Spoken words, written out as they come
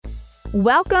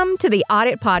Welcome to the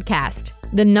Audit Podcast,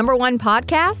 the #1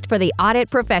 podcast for the audit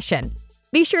profession.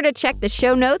 Be sure to check the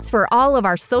show notes for all of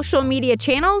our social media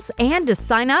channels and to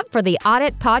sign up for the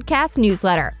Audit Podcast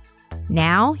newsletter.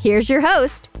 Now, here's your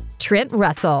host, Trent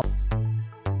Russell.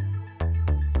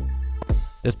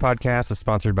 This podcast is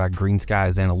sponsored by Green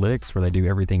Skies Analytics, where they do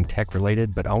everything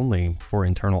tech-related, but only for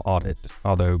internal audit.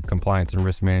 Although compliance and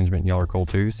risk management, y'all are cool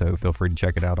too, so feel free to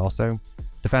check it out also.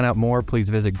 To find out more, please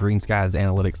visit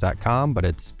greenskiesanalytics.com, but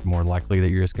it's more likely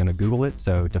that you're just going to Google it.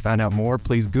 So to find out more,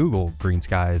 please Google Green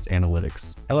Skies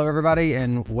Analytics. Hello, everybody,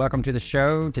 and welcome to the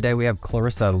show. Today we have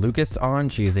Clarissa Lucas on.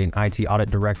 She is an IT audit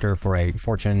director for a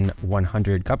Fortune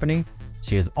 100 company.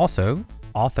 She is also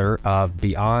author of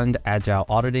Beyond Agile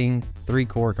Auditing, 3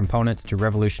 Core Components to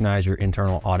Revolutionize Your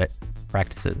Internal Audit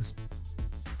Practices.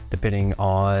 Depending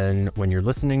on when you're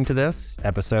listening to this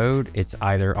episode, it's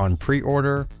either on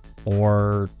pre-order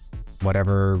or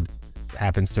whatever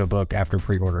happens to a book after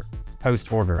pre-order,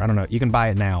 post-order. I don't know. You can buy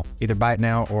it now. Either buy it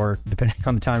now or, depending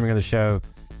on the timing of the show,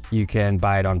 you can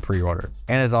buy it on pre-order.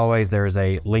 And as always, there is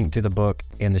a link to the book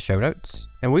in the show notes.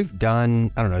 And we've done,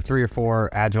 3 or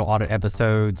 4 Agile audit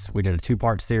episodes. We did a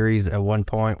 2-part series at one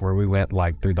point where we went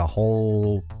through the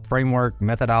whole framework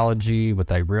methodology with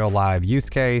a real live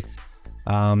use case.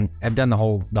 I've done the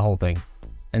whole thing.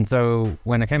 And so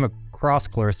when I came across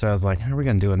Clarissa, I was like, how are we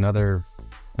going to do another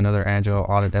Agile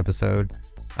audit episode?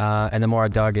 And the more I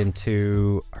dug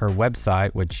into her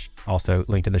website, which also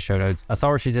linked in the show notes, I saw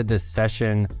where she did this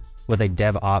session with a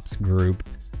DevOps group.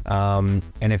 And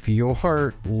if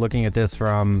you're looking at this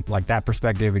from that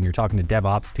perspective and you're talking to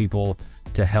DevOps people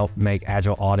to help make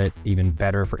Agile audit even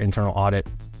better for internal audit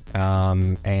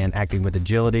and acting with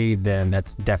agility, then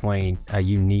that's definitely a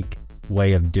unique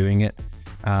way of doing it.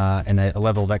 And a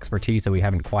level of expertise that we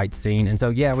haven't quite seen. And so,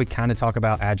 yeah, we kind of talk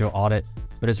about Agile audit,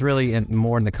 but it's really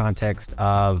more in the context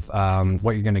of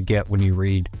what you're going to get when you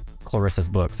read Clarissa's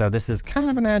book. So this is kind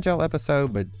of an Agile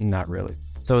episode, but not really.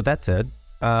 So with that said,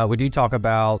 we do talk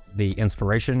about the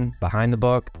inspiration behind the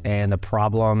book and the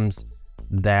problems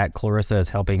that Clarissa is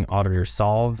helping auditors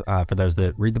solve for those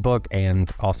that read the book and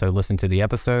also listen to the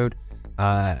episode.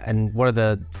 And one of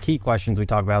the key questions we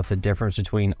talk about is the difference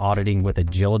between auditing with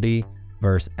agility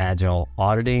versus Agile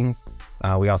auditing.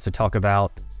 We also talk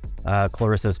about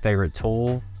Clarissa's favorite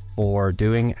tool for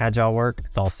doing Agile work.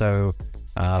 It's also,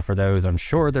 for those, I'm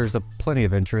sure there's plenty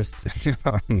of interest.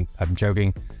 I'm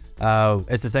joking.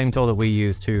 It's the same tool that we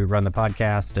use to run the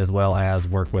podcast as well as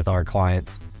work with our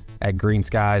clients at Green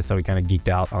Skies. So we kind of geeked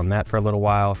out on that for a little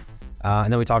while.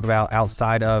 And then we talk about,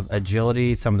 outside of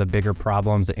agility, some of the bigger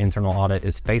problems that internal audit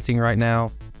is facing right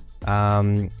now.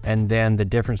 And then the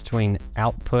difference between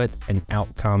output and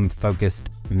outcome focused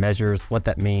measures, what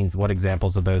that means, what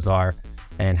examples of those are,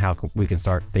 and how we can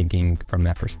start thinking from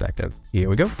that perspective. Here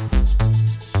we go.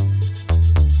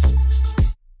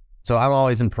 So I'm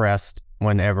always impressed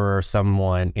whenever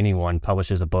anyone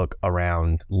publishes a book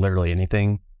around literally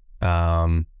anything.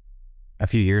 A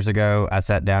few years ago, I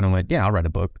sat down and went, yeah, I'll write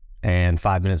a book. And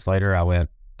 5 minutes later, I went,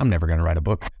 I'm never going to write a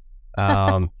book.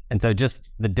 And so just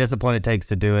the discipline it takes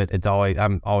to do it,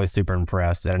 I'm always super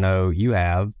impressed. And I know you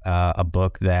have a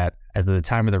book that, as of the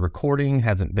time of the recording,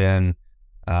 hasn't been,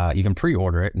 you can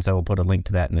pre-order it. And so we'll put a link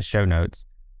to that in the show notes.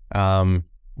 But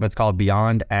it's called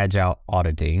Beyond Agile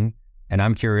Auditing. And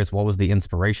I'm curious, what was the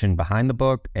inspiration behind the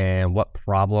book and what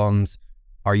problems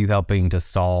are you helping to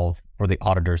solve for the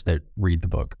auditors that read the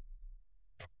book?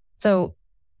 So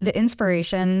the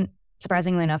inspiration,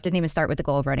 surprisingly enough, didn't even start with the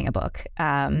goal of writing a book.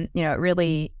 It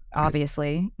really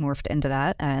obviously morphed into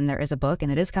that, and there is a book, and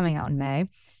it is coming out in May.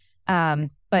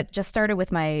 But just started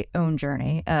with my own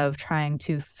journey of trying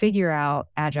to figure out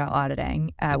Agile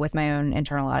auditing with my own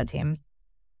internal audit team.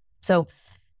 So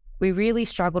we really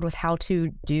struggled with how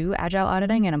to do Agile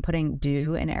auditing, and I'm putting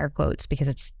 "do" in air quotes because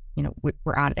it's,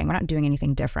 we're auditing. We're not doing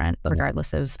anything different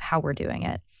regardless of how we're doing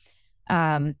it.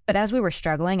 But as we were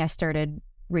struggling, I started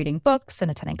reading books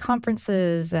and attending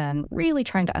conferences and really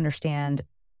trying to understand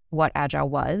what Agile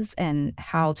was and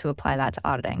how to apply that to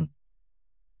auditing.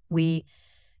 We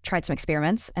tried some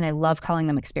experiments, and I love calling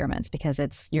them experiments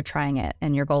because you're trying it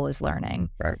and your goal is learning.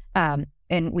 Right.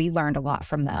 And we learned a lot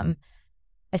from them.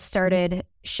 I started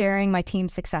sharing my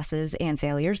team's successes and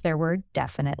failures. There were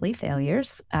definitely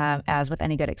failures, as with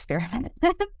any good experiment.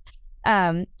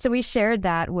 So we shared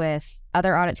that with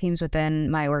other audit teams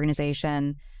within my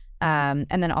organization. And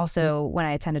then also when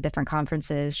I attended different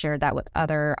conferences, shared that with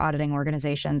other auditing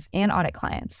organizations and audit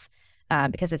clients,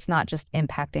 because it's not just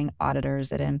impacting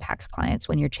auditors, it impacts clients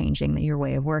when you're changing your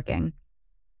way of working.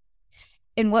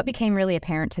 And what became really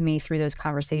apparent to me through those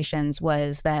conversations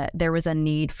was that there was a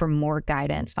need for more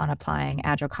guidance on applying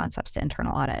Agile concepts to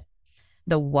internal audit.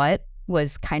 The what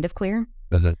was kind of clear,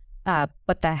 but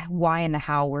the why and the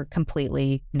how were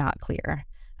completely not clear.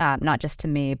 Not just to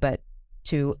me, but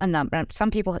to a number.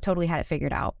 Some people totally had it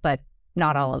figured out, but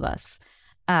not all of us.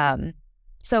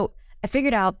 So I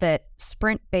figured out that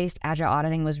sprint-based Agile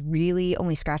auditing was really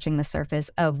only scratching the surface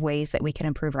of ways that we can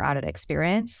improve our audit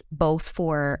experience, both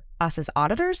for us as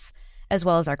auditors as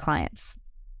well as our clients.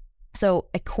 So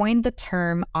I coined the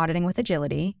term auditing with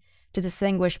agility to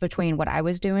distinguish between what I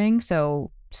was doing,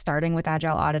 so starting with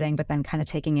Agile auditing, but then kind of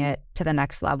taking it to the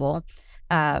next level,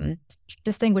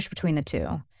 distinguish between the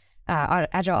two.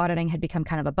 Agile auditing had become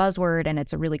kind of a buzzword, and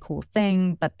it's a really cool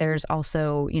thing, but there's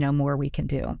also, more we can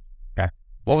do. Okay.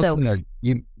 What was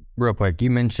real quick,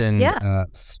 you mentioned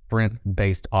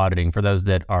sprint-based auditing. For those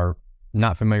that are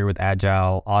not familiar with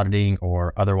Agile auditing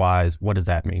or otherwise, what does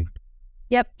that mean?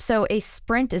 Yep. So a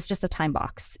sprint is just a time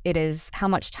box. It is how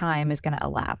much time is going to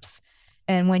elapse.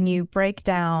 And when you break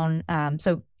down,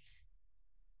 so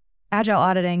Agile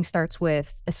auditing starts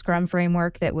with a Scrum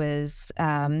framework that was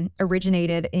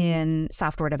originated in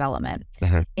software development.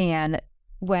 And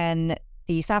when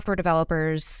the software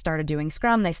developers started doing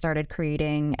Scrum, they started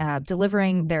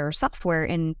delivering their software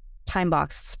in time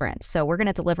box sprints. So we're going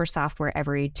to deliver software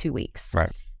every 2 weeks. Right.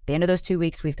 At the end of those 2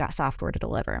 weeks, we've got software to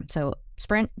deliver. So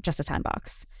sprint, just a time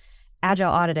box.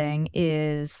 Agile auditing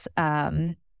is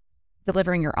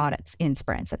delivering your audits in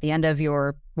sprints. At the end of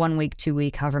your 1 week, 2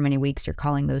 week, however many weeks you're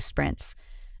calling those sprints,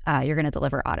 you're going to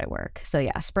deliver audit work. So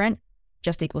yeah, sprint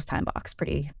just equals time box.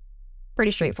 Pretty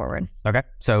straightforward. Okay.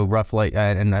 So roughly,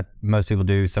 and that most people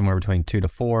do somewhere between 2 to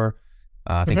 4.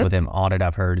 I think within audit,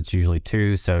 I've heard it's usually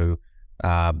 2. So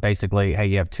basically, hey,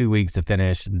 you have 2 weeks to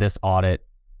finish this audit,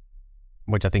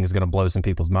 which I think is going to blow some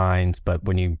people's minds. But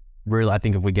when you really, I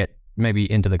think if we get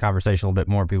maybe into the conversation a little bit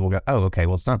more, people go, oh, okay,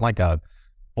 well, it's not like a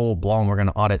full blown, we're going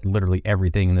to audit literally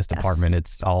everything in this department.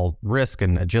 It's all risk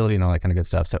and agility and all that kind of good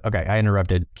stuff. So, okay, I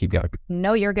interrupted. Keep going.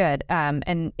 No, you're good.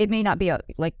 And it may not be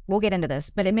we'll get into this,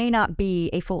 but it may not be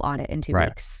a full audit in 2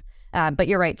 weeks. But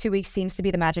you're right. 2 weeks seems to be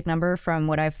the magic number. From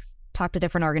what I've talked to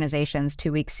different organizations,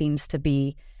 2 weeks seems to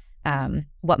be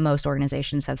what most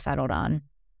organizations have settled on.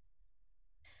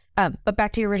 But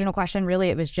back to your original question, really,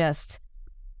 it was just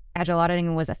Agile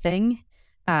auditing was a thing.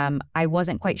 I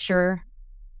wasn't quite sure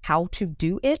how to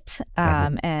do it,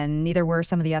 and neither were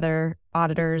some of the other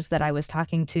auditors that I was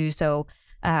talking to. So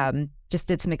just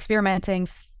did some experimenting,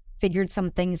 figured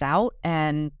some things out,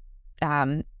 and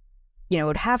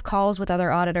would have calls with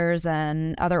other auditors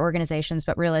and other organizations,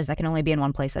 but realized I can only be in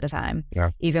one place at a time.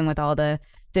 Even with all the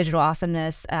digital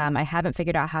awesomeness, I haven't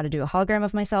figured out how to do a hologram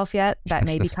of myself yet. That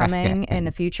may be coming in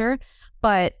the future,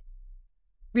 but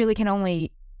really can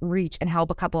only reach and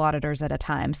help a couple auditors at a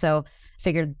time. So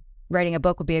figured writing a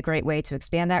book would be a great way to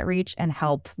expand that reach and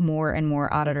help more and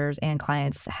more auditors and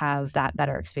clients have that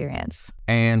better experience.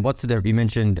 And what's the difference? You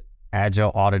mentioned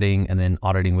Agile auditing and then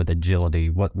auditing with agility.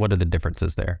 What are the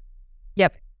differences there?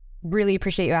 Yep. Really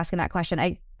appreciate you asking that question.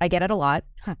 I get it a lot.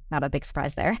 Not a big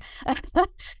surprise there.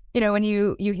 When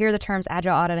you hear the terms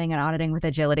Agile auditing and auditing with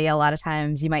agility, a lot of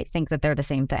times you might think that they're the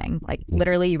same thing. Like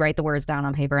literally you write the words down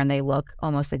on paper and they look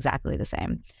almost exactly the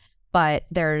same. But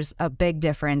there's a big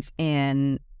difference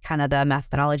in kind of the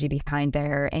methodology behind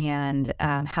there and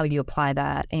how you apply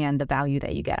that and the value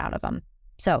that you get out of them.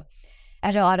 So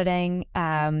Agile auditing,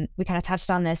 we kind of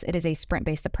touched on this. It is a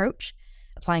sprint-based approach,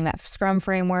 applying that Scrum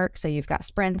framework. So you've got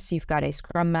sprints, you've got a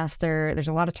Scrum Master. There's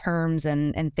a lot of terms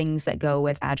and things that go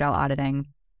with Agile auditing.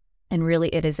 And really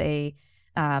it is a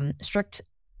strict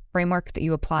framework that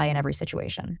you apply in every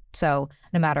situation. So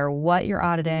no matter what you're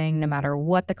auditing, no matter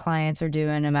what the clients are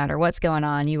doing, no matter what's going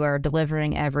on, you are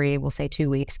delivering we'll say 2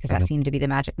 weeks, because that seemed to be the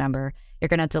magic number. You're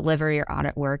going to deliver your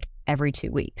audit work every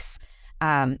 2 weeks.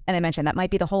 And I mentioned that might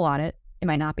be the whole audit. It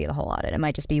might not be the whole audit. It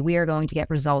might just be, we are going to get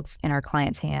results in our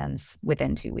clients' hands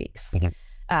within 2 weeks.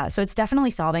 So it's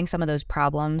definitely solving some of those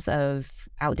problems of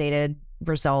outdated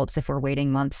results if we're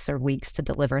waiting months or weeks to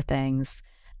deliver things.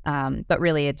 But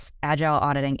really it's Agile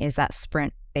auditing is that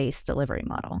sprint-based delivery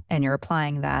model, and you're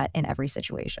applying that in every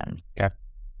situation. Okay.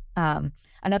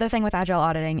 Another thing with Agile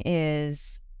auditing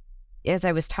is, as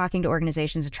I was talking to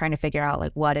organizations and trying to figure out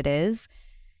what it is,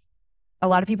 a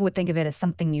lot of people would think of it as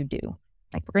something you do.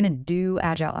 Like, we're going to do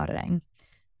Agile auditing.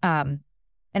 And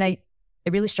I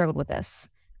really struggled with this.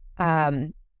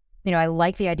 I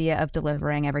like the idea of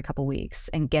delivering every couple weeks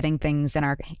and getting things in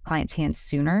our clients' hands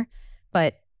sooner,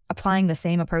 but applying the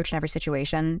same approach in every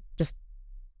situation just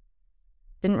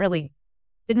didn't really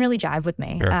jive with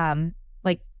me. Sure.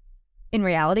 In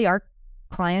reality, our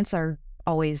clients are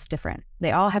always different.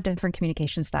 They all have different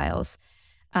communication styles.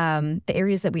 The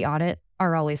areas that we audit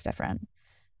are always different.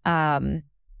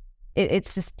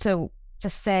 It's just so to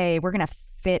say we're going to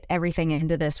fit everything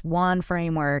into this one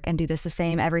framework and do this the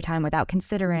same every time without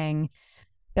considering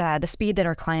the speed that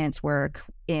our clients work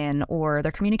in, or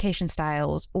their communication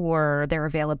styles, or their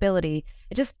availability.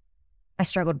 I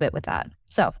struggled a bit with that.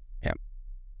 So,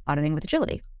 auditing with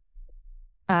agility.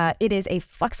 It is a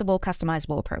flexible,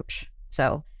 customizable approach.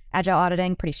 So, agile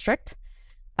auditing, pretty strict.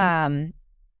 Auditing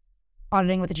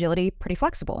with agility, pretty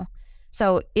flexible.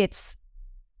 So, it's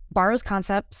borrows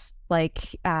concepts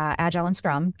like Agile and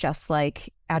Scrum, just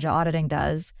like Agile auditing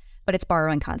does, but it's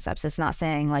borrowing concepts. It's not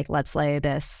saying like, let's lay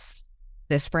this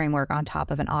framework on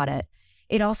top of an audit.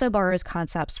 It also borrows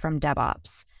concepts from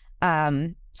DevOps.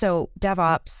 So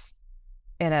DevOps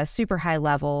at a super high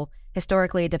level,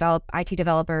 historically IT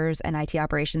developers and IT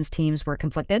operations teams were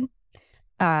conflicted.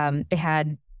 They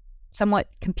had somewhat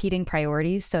competing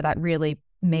priorities, so that really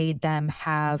made them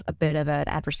have a bit of an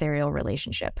adversarial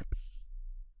relationship.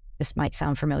 This might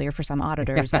sound familiar for some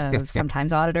auditors.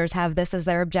 Sometimes auditors have this as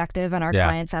their objective and our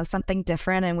clients have something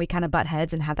different, and we kind of butt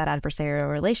heads and have that adversarial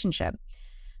relationship.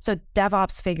 So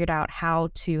DevOps figured out how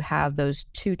to have those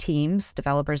two teams,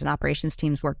 developers and operations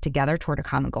teams, work together toward a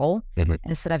common goal. And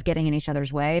instead of getting in each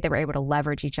other's way, they were able to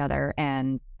leverage each other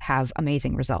and have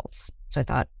amazing results. So I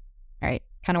thought, all right,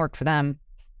 kind of worked for them.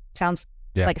 Sounds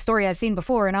like a story I've seen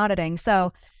before in auditing.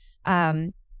 So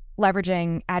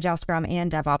leveraging Agile, Scrum,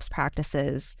 and DevOps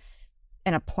practices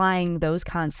and applying those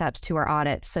concepts to our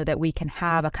audit so that we can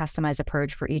have a customized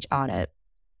approach for each audit.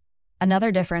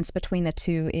 Another difference between the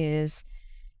two is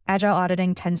Agile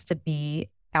auditing tends to be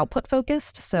output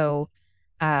focused. So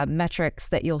metrics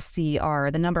that you'll see are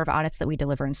the number of audits that we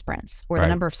deliver in sprints, or the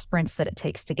number of sprints that it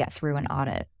takes to get through an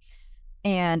audit.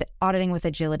 And auditing with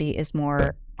agility is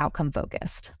more outcome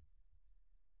focused.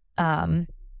 And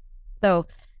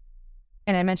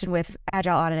I mentioned with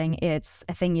Agile auditing, it's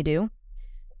a thing you do.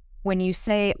 When you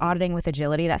say auditing with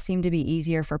agility, that seemed to be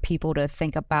easier for people to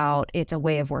think about. It's a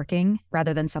way of working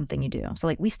rather than something you do. So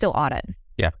like, we still audit.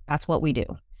 Yeah. That's what we do.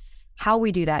 How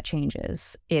we do that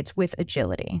changes. It's with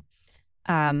agility.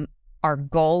 Our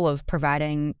goal of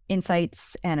providing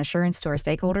insights and assurance to our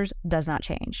stakeholders does not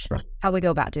change. Right. How we go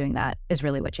about doing that is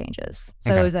really what changes.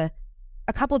 So there's a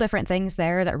couple different things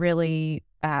there that really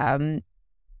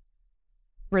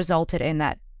resulted in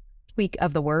that tweak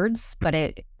of the words, but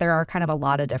there are kind of a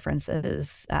lot of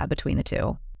differences between the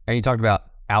two. And you talked about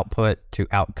output to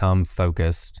outcome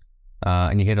focused,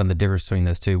 and you hit on the difference between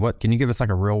those two. What can you give us like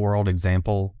a real world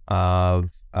example of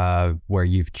where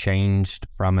you've changed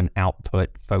from an output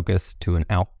focus to an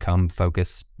outcome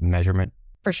focused measurement?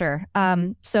 For sure.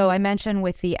 So I mentioned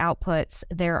with the outputs,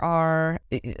 there are,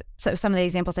 so some of the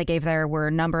examples I gave there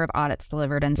were number of audits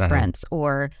delivered in sprints,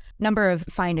 or number of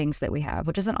findings that we have,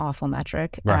 which is an awful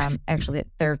metric. Right. Actually,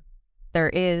 there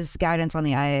is guidance on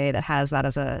the IA that has that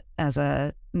as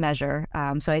a measure.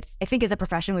 So I think as a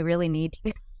profession, we really need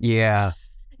to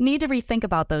rethink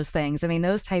about those things. I mean,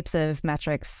 those types of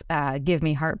metrics give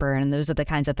me heartburn, and those are the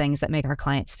kinds of things that make our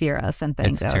clients fear us and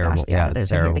think, it's terrible.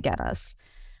 It's here to get us.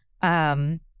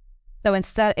 So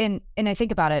instead, and I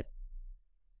think about it,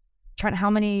 Trent, how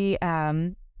many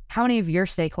of your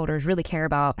stakeholders really care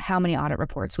about how many audit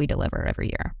reports we deliver every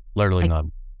year? Literally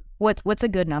none. What's a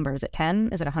good number? Is it 10?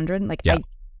 Is it 100?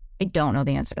 I don't know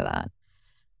the answer to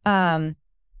that.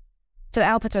 So the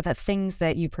outputs are the things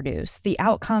that you produce. The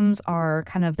outcomes are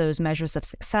kind of those measures of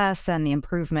success and the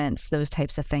improvements, those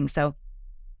types of things. So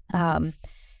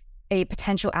a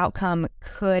potential outcome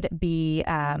could be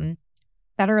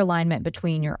better alignment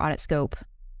between your audit scope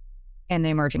and the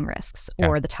emerging risks,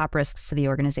 or the top risks to the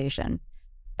organization.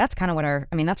 That's kind of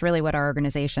that's really what our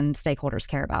organization stakeholders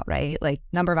care about, right? Like,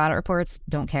 number of audit reports,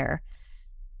 don't care.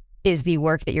 Is the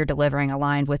work that you're delivering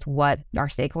aligned with what our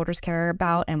stakeholders care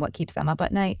about and what keeps them up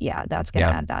at night? Yeah, that's going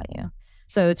to add value.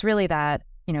 So it's really that,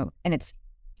 and it's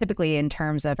typically in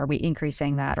terms of, are we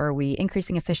increasing that, or are we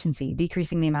increasing efficiency,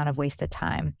 decreasing the amount of wasted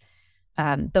time?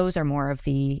 Those are more of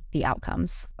the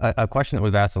outcomes. A question that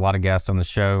we've asked a lot of guests on the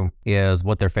show is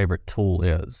what their favorite tool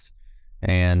is.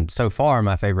 And so far,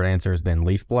 my favorite answer has been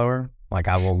leaf blower. Like,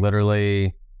 I will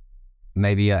literally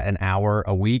maybe an hour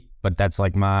a week, but that's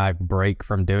like my break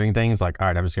from doing things. Like, all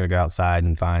right, I'm just going to go outside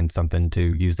and find something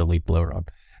to use the leaf blower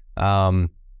on.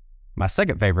 My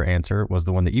second favorite answer was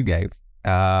the one that you gave.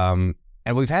 And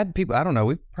we've had people, I don't know,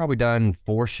 we've probably done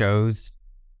 4 shows,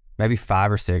 maybe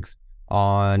 5 or 6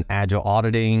 on Agile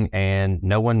auditing, and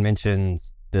no one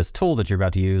mentions this tool that you're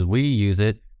about to use. We use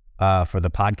it for the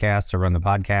podcast, to run the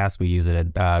podcast. We use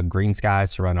it at Green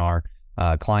Skies to run our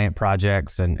client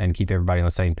projects and keep everybody on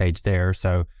the same page there.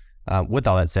 So with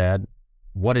all that said,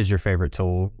 what is your favorite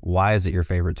tool? Why is it your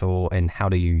favorite tool? And how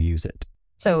do you use it?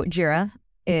 So Jira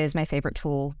is my favorite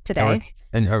tool today.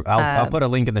 And I'll put a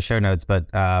link in the show notes, but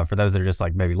for those that are just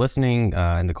like maybe listening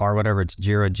in the car, whatever, it's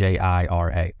Jira,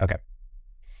 Jira. Okay.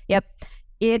 Yep.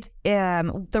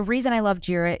 The reason I love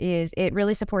Jira is it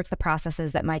really supports the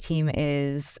processes that my team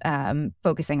is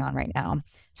focusing on right now.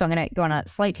 So I'm going to go on a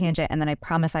slight tangent, and then I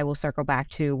promise I will circle back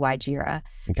to why Jira.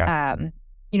 Okay.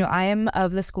 I am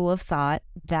of the school of thought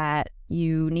that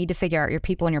you need to figure out your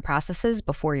people and your processes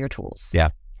before your tools. Yeah.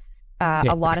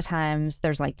 A lot of times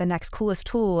there's like the next coolest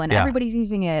tool and everybody's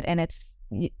using it and it's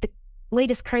the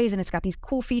latest craze and it's got these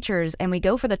cool features, and we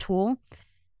go for the tool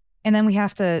and then we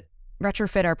have to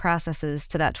retrofit our processes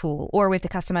to that tool, or we have to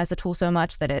customize the tool so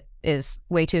much that it is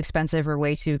way too expensive or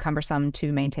way too cumbersome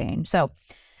to maintain. So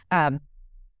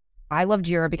I love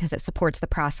Jira because it supports the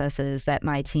processes that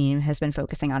my team has been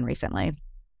focusing on recently.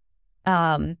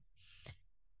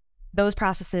 Those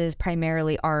processes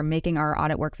primarily are making our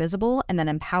audit work visible and then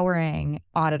empowering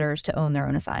auditors to own their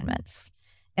own assignments.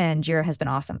 And Jira has been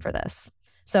awesome for this.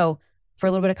 So for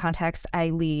a little bit of context, I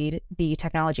lead the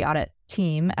technology audit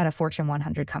team at a Fortune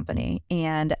 100 company.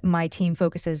 And my team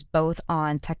focuses both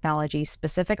on technology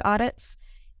specific audits,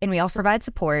 and we also provide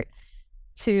support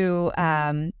to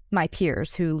my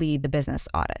peers who lead the business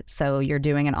audit. So you're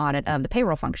doing an audit of the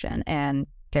payroll function, and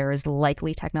there is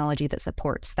likely technology that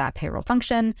supports that payroll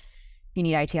function. You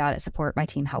need IT audit support, my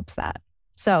team helps that.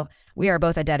 So we are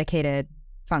both a dedicated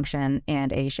function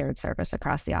and a shared service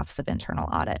across the Office of Internal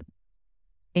Audit.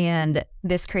 And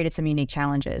this created some unique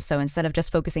challenges. So instead of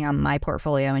just focusing on my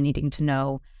portfolio and needing to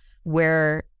know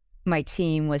where my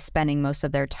team was spending most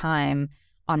of their time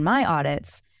on my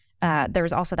audits, there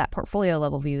was also that portfolio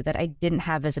level view that I didn't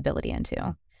have visibility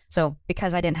into. So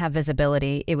because I didn't have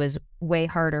visibility, it was way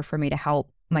harder for me to help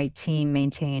my team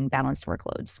maintain balanced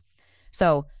workloads.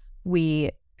 So we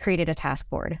created a task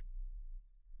board.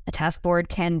 A task board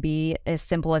can be as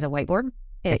simple as a whiteboard.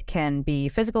 It can be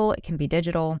physical, it can be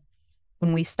digital.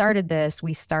 When we started this,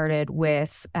 we started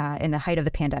with in the height of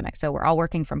the pandemic. So we're all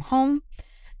working from home.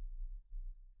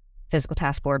 Physical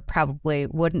task board probably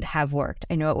wouldn't have worked.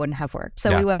 I know it wouldn't have worked.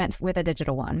 So we went with a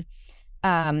digital one.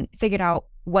 Figured out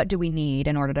what do we need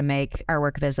in order to make our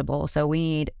work visible. So we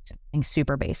need something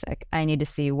super basic. I need to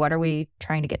see what are we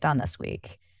trying to get done this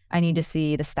week. I need to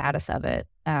see the status of it.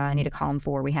 I need a column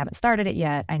for we haven't started it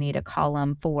yet. I need a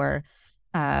column for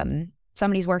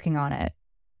somebody's working on it.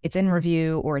 It's in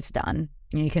review or it's done.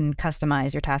 You can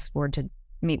customize your task board to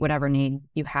meet whatever need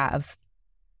you have.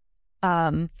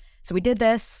 So we did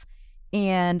this,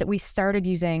 and we started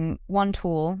using one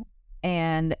tool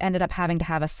and ended up having to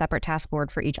have a separate task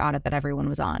board for each audit that everyone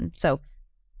was on. So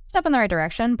step in the right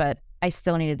direction, but I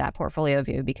still needed that portfolio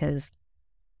view because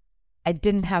I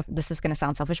didn't have, this is going to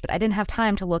sound selfish, but I didn't have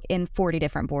time to look in 40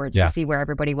 different boards to see where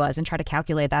everybody was and try to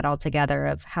calculate that all together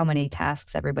of how many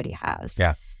tasks everybody has.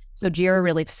 Yeah. So Jira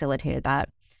really facilitated that.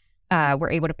 We're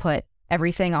able to put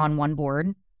everything on one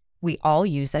board. We all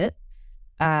use it.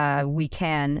 We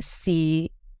can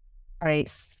see, all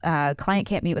right, client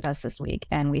can't meet with us this week,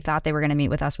 and we thought they were going to meet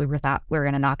with us. We thought we were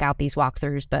going to knock out these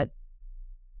walkthroughs, but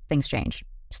things change.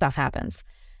 Stuff happens.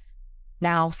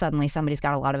 Now suddenly somebody's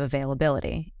got a lot of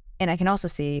availability. And I can also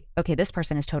see, okay, this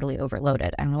person is totally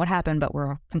overloaded. I don't know what happened, but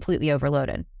we're completely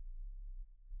overloaded.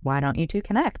 Why don't you two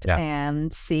connect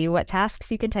and see what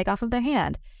tasks you can take off of their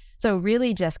hand? So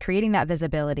really just creating that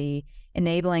visibility,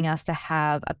 enabling us to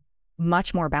have a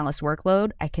much more balanced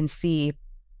workload. I can see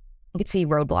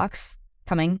roadblocks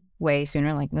coming way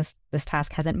sooner. Like this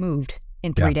task hasn't moved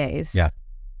in 3 days. Yeah. Is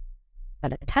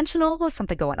that intentional? Is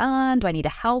something going on? Do I need to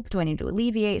help? Do I need to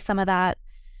alleviate some of that?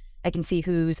 I can see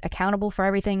who's accountable for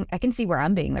everything. I can see where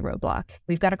I'm being the roadblock.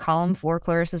 We've got a column for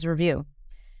Clarissa's review.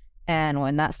 And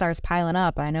when that starts piling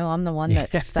up, I know I'm the one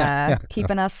that's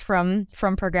keeping us from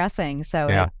progressing. So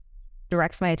it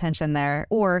directs my attention there.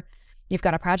 Or you've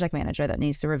got a project manager that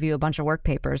needs to review a bunch of work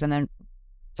papers, and then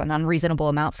it's an unreasonable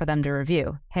amount for them to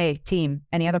review. Hey, team,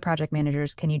 any other project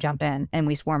managers, can you jump in? And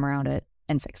we swarm around it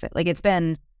and fix it. Like it's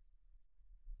been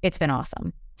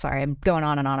awesome. Sorry, I'm going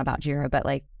on and on about Jira, but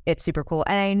like it's super cool.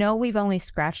 And I know we've only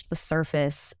scratched the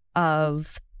surface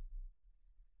of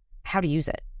how to use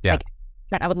it. Yeah. Like,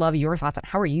 I would love your thoughts on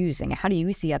how are you using it? How do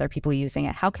you see other people using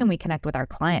it? How can we connect with our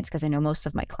clients? Because I know most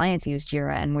of my clients use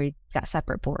Jira and we've got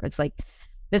separate boards. Like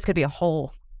this could be a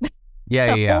whole,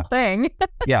 whole thing.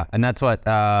 Yeah. And that's what,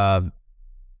 for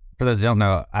those who don't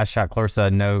know, I shot Clarissa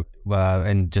a note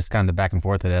and just kind of back and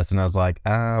forth of this. And I was like,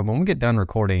 when we get done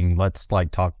recording, let's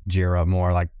like talk Jira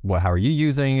more, like how are you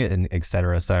using it and et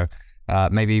cetera. So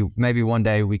Maybe one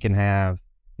day we can have,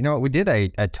 you know what, we did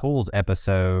a tools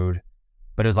episode,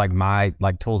 but it was like my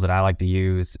tools that I like to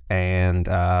use, and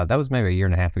that was maybe a year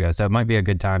and a half ago. So it might be a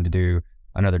good time to do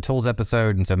another tools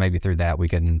episode, and so maybe through that we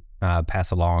can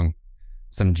pass along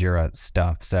some Jira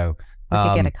stuff. So we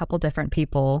could get a couple different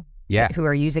people who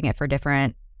are using it for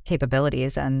different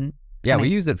capabilities, and we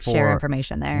use it for share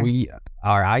information there.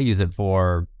 I use it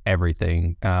for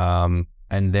everything.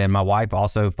 And then my wife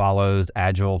also follows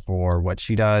Agile for what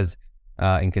she does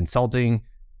in consulting,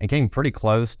 and came pretty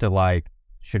close to like,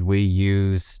 should we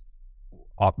use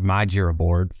my Jira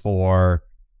board for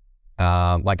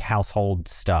like household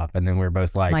stuff? And then we were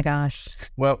both like, oh my gosh.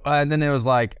 Well, and then it was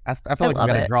like, I feel like we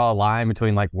got to draw a line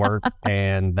between like work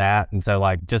and that. And so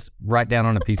like, just write down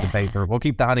on a piece of paper. We'll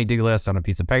keep the honey-do list on a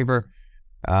piece of paper.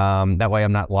 That way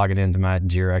I'm not logging into my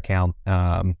Jira account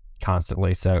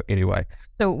constantly. So anyway.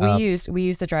 So we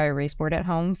use the dry erase board at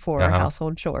home for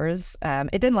household chores.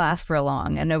 It didn't last for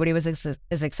long, and nobody was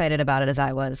as excited about it as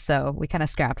I was. So we kind of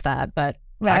scrapped that. But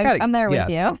I'm there with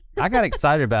you. I got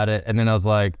excited about it, and then I was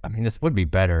like, I mean, this would be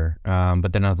better.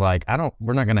 But then I was like,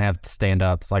 we're not gonna have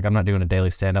stand-ups. Like, I'm not doing a daily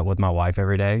stand-up with my wife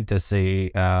every day to see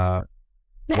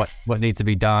what needs to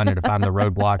be done, or to find the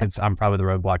roadblock. I'm probably the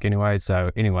roadblock anyway.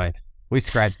 So anyway, we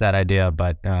scratched that idea,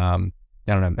 but I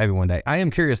don't know, maybe one day. I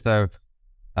am curious though.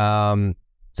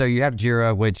 So you have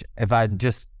Jira, which if I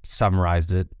just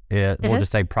summarized it, we'll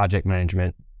just say project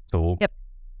management tool. Yep.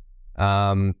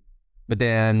 But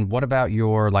then what about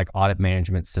your like audit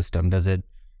management system? Does it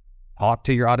talk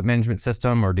to your audit management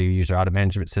system, or do you use your audit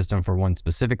management system for one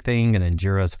specific thing and then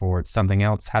Jira's for something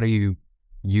else? How do you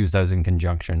use those in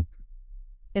conjunction?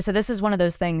 Yeah, so this is one of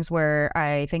those things where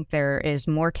I think there is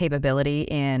more capability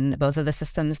in both of the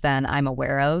systems than I'm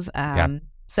aware of.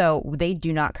 So they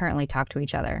do not currently talk to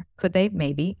each other. Could they?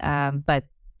 Maybe, but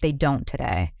they don't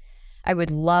today. I would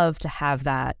love to have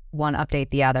that one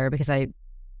update the other, because I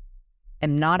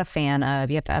am not a fan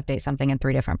of you have to update something in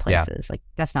 3 different places. Like,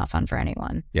 that's not fun for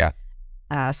anyone. Yeah.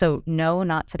 So no,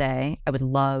 not today. I'd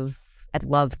love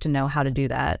to know how to do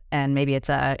that. And maybe is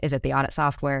it the audit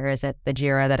software? Is it the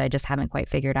Jira that I just haven't quite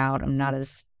figured out? I'm not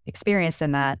as experienced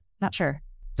in that. Not sure.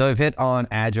 So we've hit on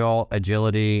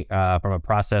agility from a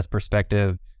process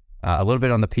perspective, a little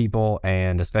bit on the people,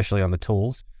 and especially on the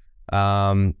tools.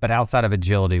 But outside of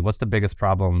agility, what's the biggest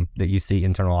problem that you see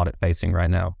internal audit facing right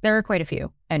now? There are quite a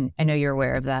few, and I know you're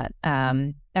aware of that.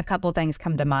 A couple of things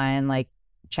come to mind, like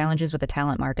challenges with the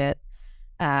talent market.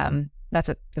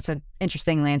 That's an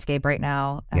interesting landscape right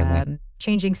now.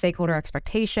 Changing stakeholder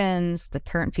expectations, the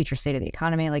current future state of the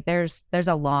economy. Like, there's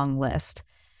a long list,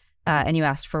 and you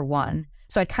asked for one.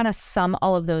 So I'd kind of sum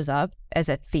all of those up as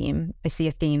a theme. I see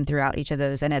a theme throughout each of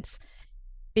those, and it's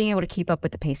being able to keep up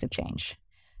with the pace of change.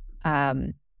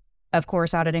 Of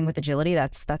course, auditing with agility,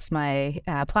 that's my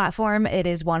platform. It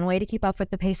is one way to keep up with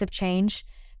the pace of change.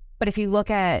 But if you look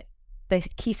at the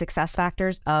key success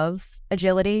factors of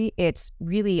agility, it's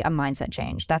really a mindset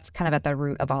change. That's kind of at the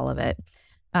root of all of it.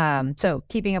 So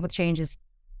keeping up with change is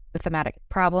the thematic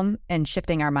problem, and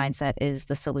shifting our mindset is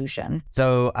the solution.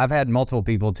 So I've had multiple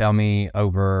people tell me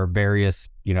over various,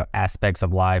 aspects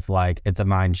of life, like it's a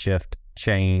mind shift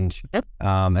change. Yep.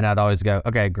 And I'd always go,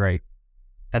 okay, great.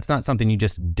 That's not something you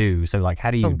just do. So like, how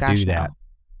do you do that? No.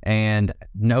 And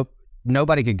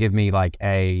nobody could give me like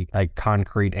a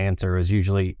concrete answer. It was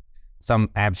usually some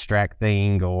abstract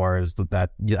thing, or is that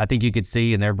I think you could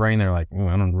see in their brain, they're like,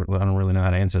 I don't really know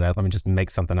how to answer that. Let me just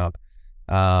make something up.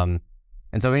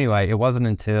 And so anyway, it wasn't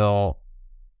until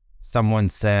someone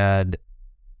said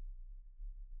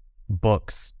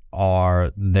books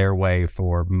are their way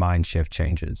for mind shift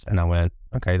changes. And I went,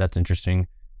 okay, that's interesting.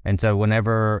 And so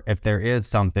if there is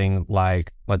something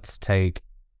like, let's take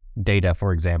data,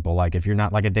 for example, like if you're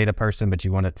not like a data person, but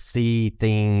you want to see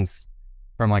things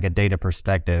from like a data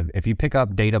perspective, if you pick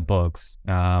up data books,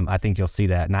 I think you'll see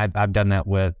that. And I've done that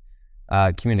with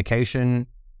communication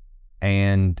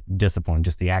and discipline,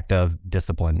 just the act of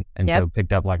discipline. And so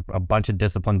picked up like a bunch of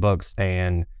discipline books,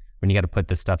 and when you got to put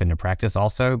this stuff into practice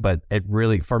also. But it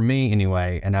really, for me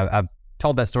anyway, and I've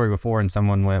told that story before, and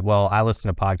someone went, well, I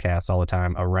listen to podcasts all the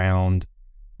time around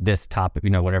this topic,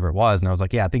 whatever it was. And I was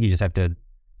like, yeah, I think you just have to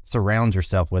surround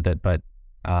yourself with it. But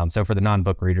so for the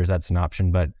non-book readers, that's an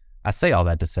option. But I say all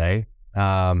that to say,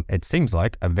 it seems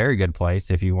like a very good place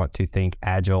if you want to think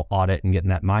agile audit and get in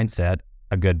that mindset.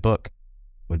 A good book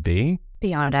would be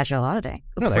Beyond Agile Auditing.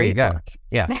 Oh, there you go.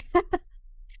 Yeah.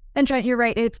 And Trent, you're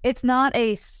right. It's not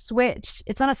a switch.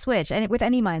 It's not a switch. And with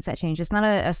any mindset change, it's not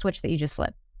a switch that you just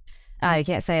flip. You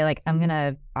can't say like, I'm going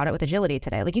to audit with agility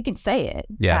today. Like, you can say it,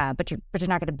 but you're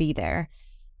not going to be there.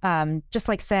 Just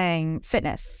like saying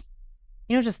fitness.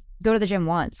 you know, just go to the gym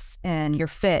once and you're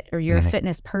fit, or you're a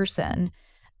fitness person.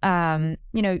 You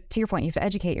know, to your point, you have to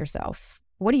educate yourself.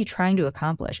 What are you trying to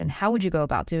accomplish, and how would you go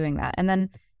about doing that? And then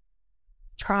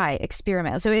try,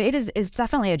 experiment. So it's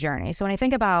definitely a journey. So when I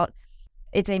think about,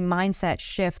 it's a mindset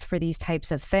shift for these types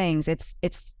of things.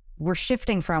 We're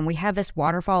shifting from, we have this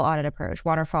waterfall audit approach.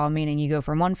 Waterfall meaning you go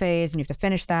from one phase and you have to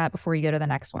finish that before you go to the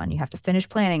next one. You have to finish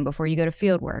planning before you go to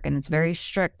field work. And it's very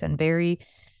strict and very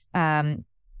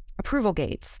approval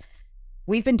gates.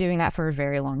 We've been doing that for a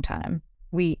very long time.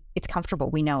 It's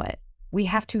comfortable. We know it. We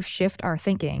have to shift our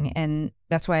thinking. And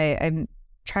that's why I'm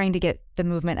trying to get the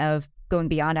movement of going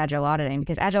beyond Agile auditing,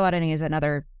 because Agile auditing is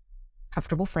another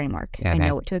comfortable framework. I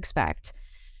know what to expect.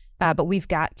 But we've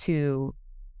got to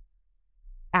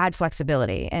add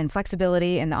flexibility, and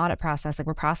flexibility in the audit process. Like,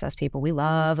 we're process people. We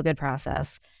love a good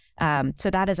process. So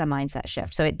that is a mindset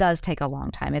shift. So it does take a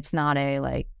long time. It's not a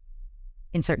like,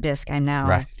 insert disc, I'm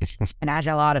now an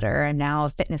Agile auditor. I'm now a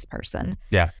fitness person.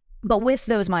 Yeah. But with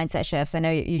those mindset shifts, I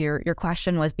know your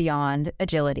question was beyond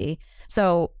agility.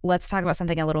 So let's talk about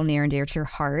something a little near and dear to your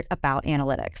heart about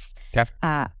analytics. Okay.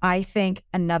 I think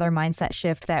another mindset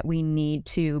shift that we need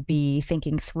to be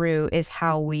thinking through is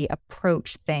how we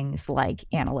approach things like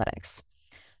analytics.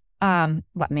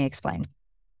 Let me explain.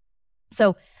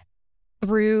 So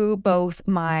through both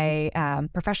my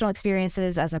professional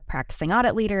experiences as a practicing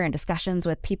audit leader and discussions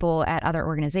with people at other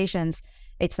organizations,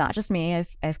 it's not just me.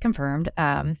 I've confirmed.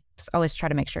 Just always try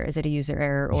to make sure, is it a user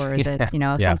error, or is it, you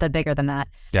know, something bigger than that?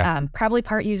 Probably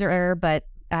part user error, but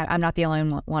I'm not the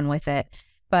only one with it.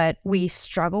 But we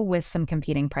struggle with some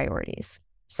competing priorities.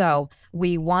 So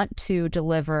we want to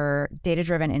deliver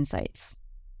data-driven insights.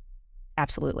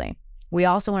 Absolutely. We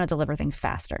also want to deliver things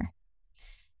faster.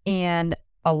 And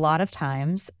a lot of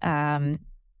times,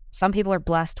 some people are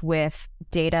blessed with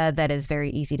data that is very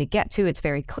easy to get to. It's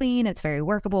very clean. It's very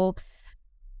workable.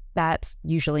 That's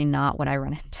usually not what I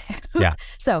run into.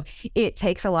 So it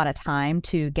takes a lot of time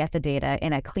to get the data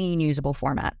in a clean, usable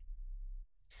format.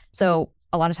 So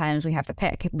a lot of times we have to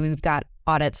pick. We've got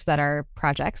audits that are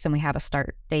projects, and we have a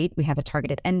start date, we have a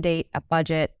targeted end date, a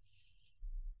budget,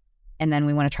 and then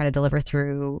we want to try to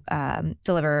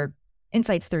deliver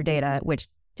insights through data, which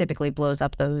typically blows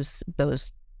up those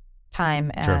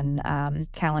time and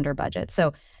calendar budget.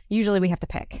 So usually we have to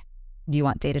pick. Do you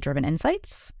want data-driven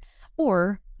insights,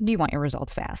 or do you want your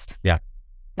results fast?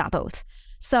 Not both.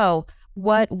 So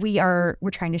what we're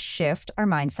trying to shift our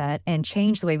mindset and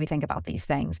change the way we think about these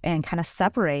things, and kind of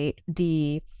separate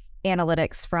the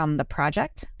analytics from the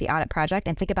project, the audit project,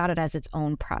 and think about it as its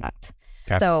own product.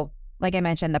 So like I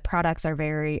mentioned, projects are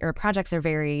very,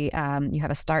 you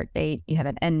have a start date, you have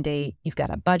an end date, you've got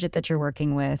a budget that you're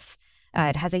working with.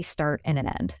 It has a start and an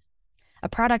end. A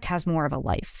product has more of a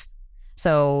life.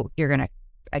 So you're going to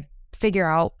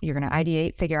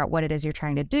ideate, figure out what it is you're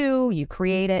trying to do. You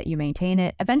create it, you maintain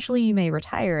it. Eventually you may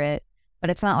retire it, but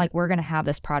it's not like we're going to have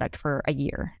this product for a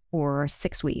year or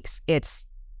 6 weeks. It's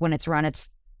when it's run its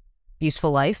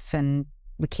useful life and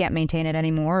we can't maintain it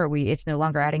anymore, or it's no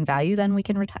longer adding value, then we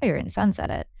can retire and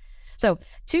sunset it. So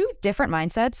 2 different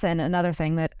mindsets. And another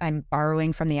thing that I'm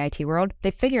borrowing from the IT world,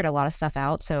 they figured a lot of stuff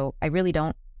out. So I really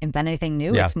don't invent anything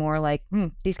new. It's more like,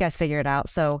 these guys figure it out.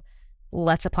 So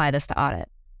let's apply this to audit.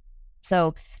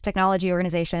 So technology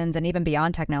organizations, and even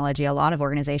beyond technology, a lot of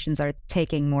organizations are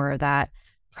taking more of that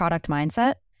product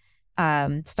mindset,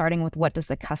 starting with, what does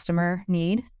the customer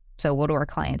need? So what do our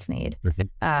clients need?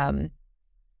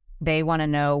 They want to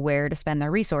know where to spend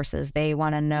their resources. They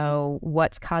want to know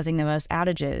what's causing the most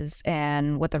outages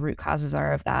and what the root causes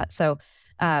are of that. So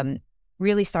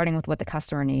really starting with what the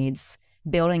customer needs,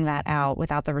 building that out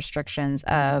without the restrictions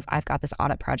of, I've got this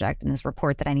audit project and this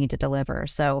report that I need to deliver.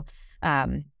 So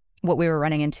what we were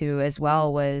running into as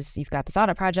well was, you've got this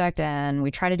audit project and we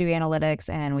try to do analytics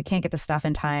and we can't get the stuff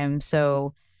in time.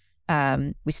 So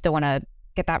we still want to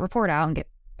get that report out and get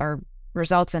our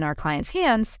results in our client's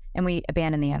hands, and we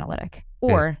abandon the analytic.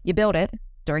 Or you build it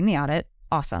during the audit.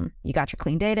 Awesome. You got your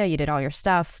clean data. You did all your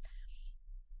stuff.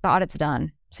 The audit's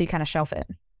done. So you kind of shelf it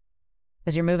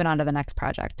because you're moving on to the next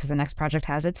project, because the next project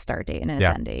has its start date and its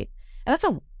end date. And that's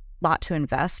a lot to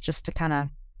invest just to kind of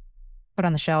put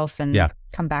on the shelf and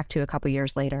come back to a couple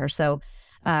years later. So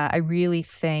I really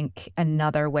think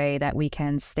another way that we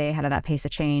can stay ahead of that pace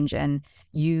of change and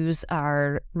use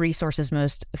our resources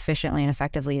most efficiently and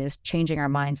effectively is changing our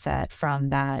mindset from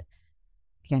that,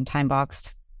 again,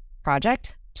 time-boxed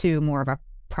project to more of a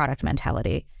product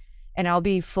mentality. And I'll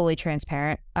be fully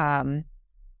transparent. I'm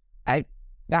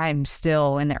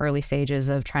still in the early stages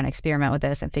of trying to experiment with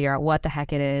this and figure out what the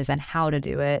heck it is and how to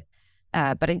do it.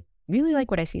 But I really like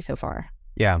what I see so far.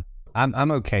 Yeah.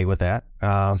 I'm okay with that.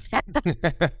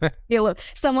 You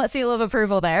somewhat seal of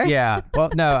approval there. Yeah.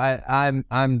 Well, no,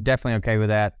 I'm definitely okay with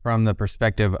that from the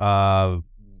perspective of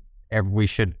we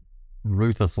should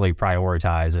ruthlessly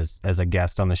prioritize, as a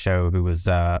guest on the show who was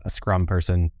a Scrum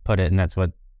person put it, and that's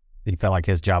what he felt like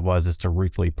his job was, is to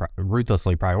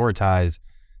ruthlessly prioritize.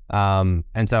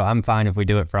 And so I'm fine if we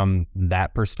do it from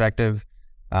that perspective.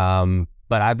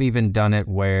 But I've even done it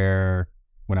where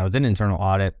when I was in internal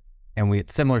audit and we had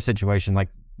similar situation, like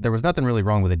there was nothing really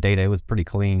wrong with the data. It was pretty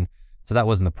clean. So that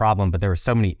wasn't the problem, but there were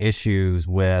so many issues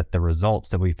with the results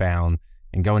that we found,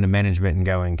 and going to management and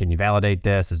going, can you validate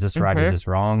this? Is this right? Is this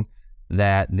wrong?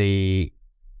 That the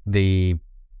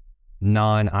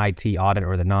non-IT audit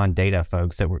or the non-data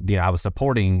folks that were, I was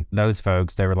supporting those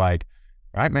folks. They were like,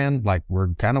 right, man, like we're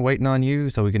kind of waiting on you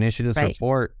so we can issue this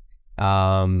report.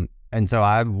 And so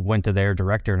I went to their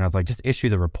director and I was like, just issue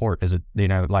the report. Is it,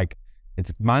 like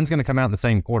mine's going to come out in the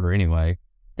same quarter anyway.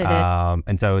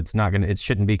 And so it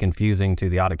shouldn't be confusing to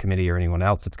the audit committee or anyone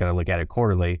else that's going to look at it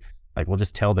quarterly. Like, we'll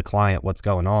just tell the client what's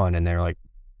going on. And they're like,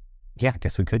 yeah, I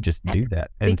guess we could just do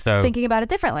that. And so thinking about it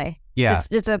differently. Yeah.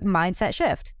 It's a mindset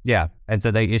shift. Yeah. And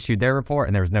so they issued their report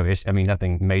and there was no issue. I mean,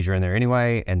 nothing major in there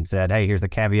anyway, and said, hey, here's the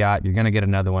caveat. You're going to get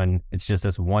another one. It's just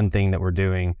this one thing that we're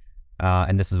doing.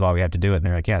 And this is why we have to do it. And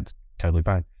they're like, yeah, it's totally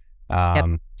fine.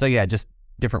 So yeah, just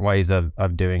different ways of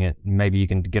doing it. Maybe you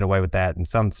can get away with that in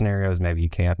some scenarios, maybe you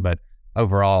can't. But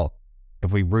overall,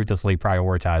 if we ruthlessly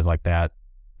prioritize like that,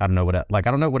 I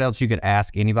don't know what else you could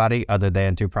ask anybody other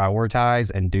than to prioritize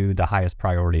and do the highest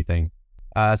priority thing.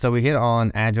 So we hit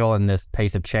on Agile and this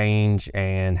pace of change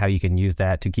and how you can use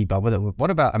that to keep up with it.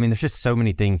 What about, there's just so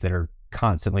many things that are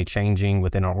constantly changing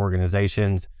within our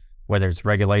organizations, whether it's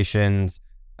regulations,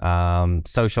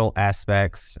 social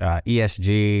aspects,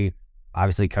 ESG,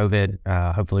 obviously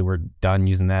COVID. Hopefully we're done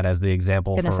using that as the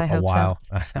example for a while.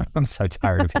 So. I'm so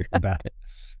tired of hearing about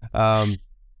it.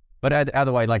 But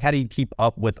either way, like, how do you keep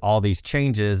up with all these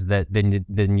changes that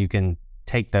then you can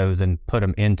take those and put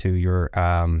them into your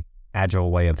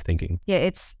Agile way of thinking? Yeah,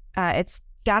 it's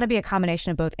got to be a combination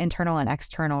of both internal and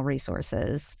external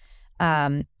resources.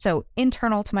 So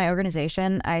internal to my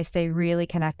organization, I stay really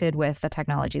connected with the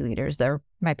technology leaders. They're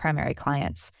my primary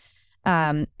clients.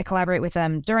 I collaborate with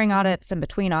them during audits and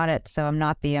between audits. So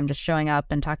I'm just showing up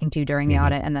and talking to you during the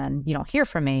audit and then you don't hear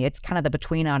from me. It's kind of the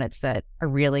between audits that are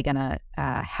really going to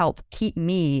help keep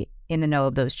me in the know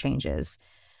of those changes.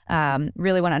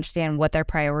 Really want to understand what their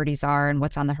priorities are and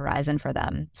what's on the horizon for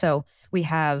them. So we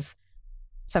have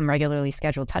some regularly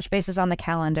scheduled touch bases on the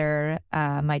calendar.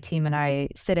 My team and I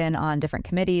sit in on different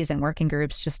committees and working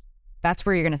groups. Just that's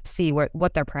where you're going to see what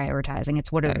they're prioritizing.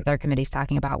 It's what are their committees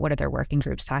talking about? What are their working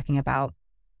groups talking about?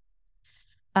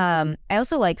 I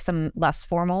also like some less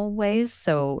formal ways.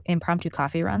 So impromptu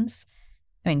coffee runs.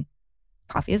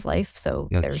 Coffee is life. So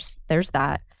there's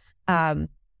that.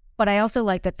 But I also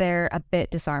like that they're a bit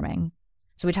disarming.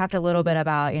 So we talked a little bit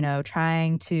about,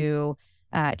 trying to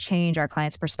change our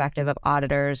client's perspective of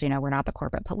auditors. We're not the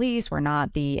corporate police. We're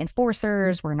not the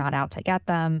enforcers. We're not out to get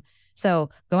them. So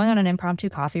going on an impromptu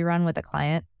coffee run with a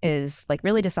client is like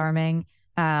really disarming.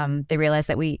 They realize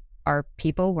that we are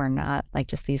people. We're not like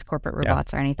just these corporate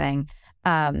robots or anything.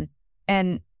 And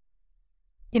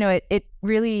it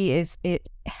really is, it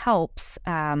helps.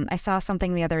 I saw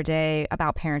something the other day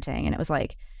about parenting, and it was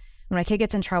like, when my kid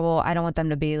gets in trouble, I don't want them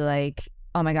to be like,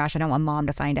 oh my gosh, I don't want mom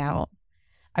to find out.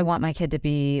 I want my kid to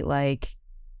be like,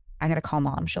 I'm going to call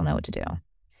mom. She'll know what to do.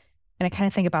 And I kind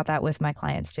of think about that with my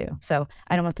clients too. So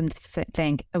I don't want them to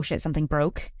think, oh shit, something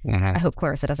broke. I hope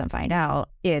Clarissa doesn't find out.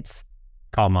 It's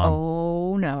call mom.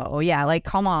 Oh no. Yeah. Like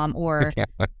call mom, or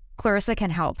Clarissa can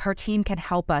help. Her team can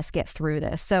help us get through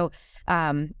this. So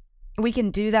we can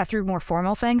do that through more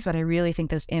formal things, but I really think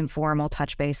those informal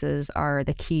touch bases are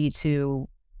the key to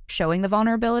showing the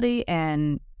vulnerability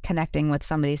and connecting with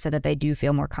somebody so that they do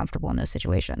feel more comfortable in those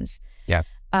situations. Yeah.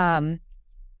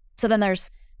 So then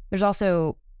there's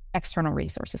also external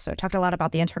resources. So I talked a lot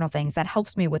about the internal things that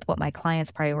helps me with what my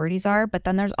clients' priorities are, but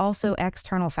then there's also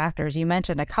external factors. You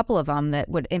mentioned a couple of them that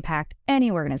would impact any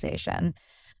organization.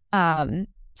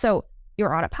 So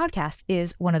your audit podcast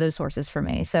is one of those sources for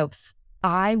me. So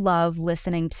I love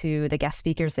listening to the guest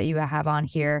speakers that you have on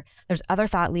here. There's other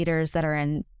thought leaders that are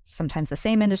in sometimes the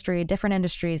same industry, different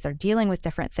industries. They're dealing with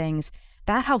different things.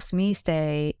 That helps me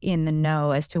stay in the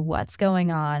know as to what's going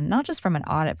on, not just from an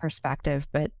audit perspective,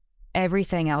 but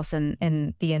everything else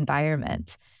in the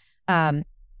environment. I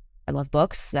love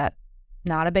books. That's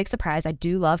not a big surprise. I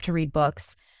do love to read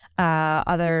books.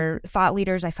 Other thought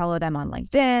leaders, I follow them on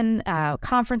LinkedIn,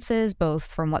 conferences, both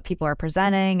from what people are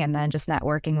presenting and then just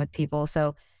networking with people.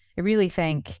 So I really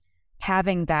think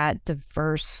having that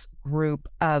diverse group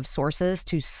of sources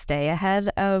to stay ahead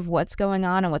of what's going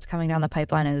on and what's coming down the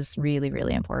pipeline is really,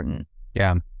 really important.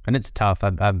 Yeah. And it's tough.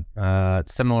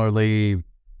 Similarly,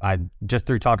 just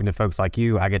through talking to folks like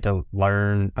you, I get to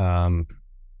learn.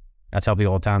 I tell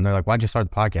people all the time, they're like, why'd you start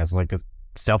the podcast? Like, 'cause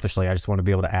selfishly, I just want to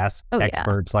be able to ask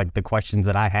experts like the questions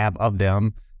that I have of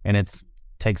them. And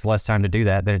takes less time to do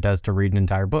that than it does to read an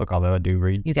entire book. Although I do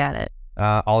read. You got it.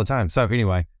 All the time. So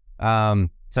anyway,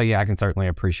 so yeah, I can certainly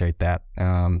appreciate that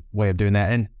way of doing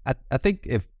that. And I think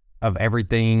of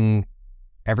everything,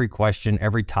 every question,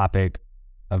 every topic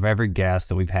of every guest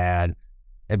that we've had,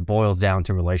 it boils down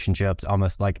to relationships.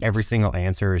 Almost like every single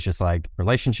answer is just like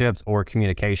relationships or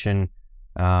communication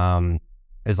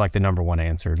is like the number one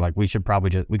answer. Like we could probably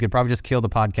just kill the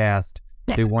podcast,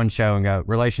 do one show and go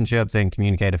relationships and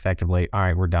communicate effectively. All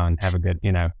right, we're done. Have a good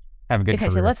Okay, career.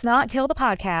 so let's not kill the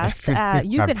podcast.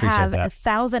 You could have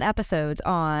 1,000 episodes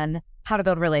on how to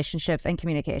build relationships and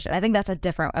communication. I think that's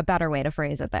a better way to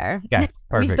phrase it there. Yeah,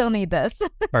 perfect. We still need this.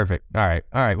 Perfect. All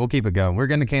right. We'll keep it going. We're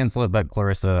going to cancel it, but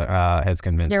Clarissa has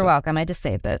convinced You're us. welcome. I just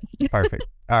saved it. Perfect.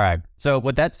 All right. So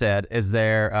with that said, is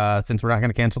there, since we're not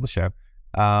going to cancel the show,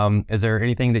 is there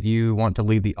anything that you want to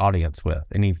leave the audience with?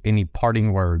 Any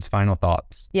parting words, final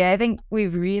thoughts? Yeah, I think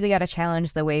we've really got to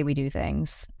challenge the way we do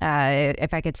things.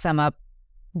 If I could sum up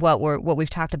what we've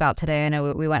talked about today, I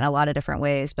know we went in a lot of different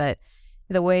ways, but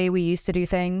the way we used to do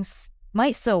things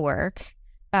might still work,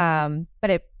 but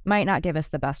it might not give us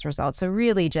the best results. So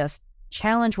really just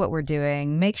challenge what we're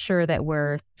doing, make sure that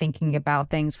we're thinking about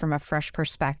things from a fresh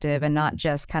perspective and not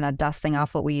just kind of dusting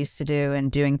off what we used to do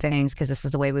and doing things because this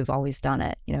is the way we've always done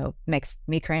it. You know, makes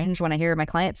me cringe when I hear my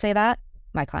clients say that.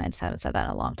 My clients haven't said that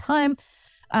in a long time.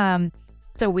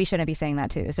 So we shouldn't be saying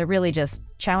that too. So really just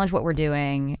challenge what we're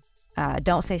doing.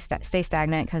 Don't stay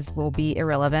stagnant because we'll be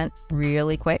irrelevant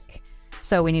really quick.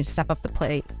 So we need to step up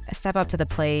to the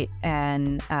plate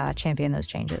and champion those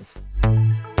changes.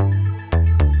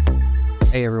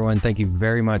 Hey everyone, thank you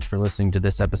very much for listening to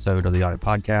this episode of the Audit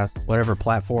Podcast. Whatever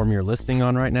platform you're listening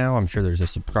on right now, I'm sure there's a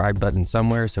subscribe button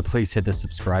somewhere, so please hit the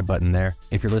subscribe button there.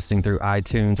 If you're listening through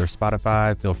iTunes or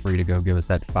Spotify, feel free to go give us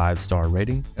that 5-star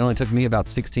rating. It only took me about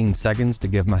 16 seconds to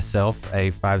give myself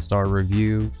a 5-star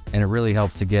review, and it really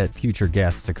helps to get future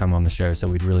guests to come on the show, so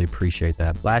we'd really appreciate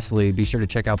that. Lastly, be sure to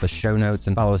check out the show notes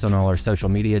and follow us on all our social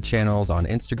media channels on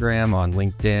Instagram, on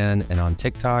LinkedIn, and on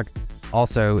TikTok.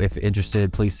 Also, if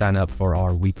interested, please sign up for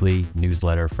our weekly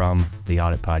newsletter from the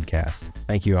Audit Podcast.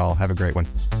 Thank you all. Have a great one.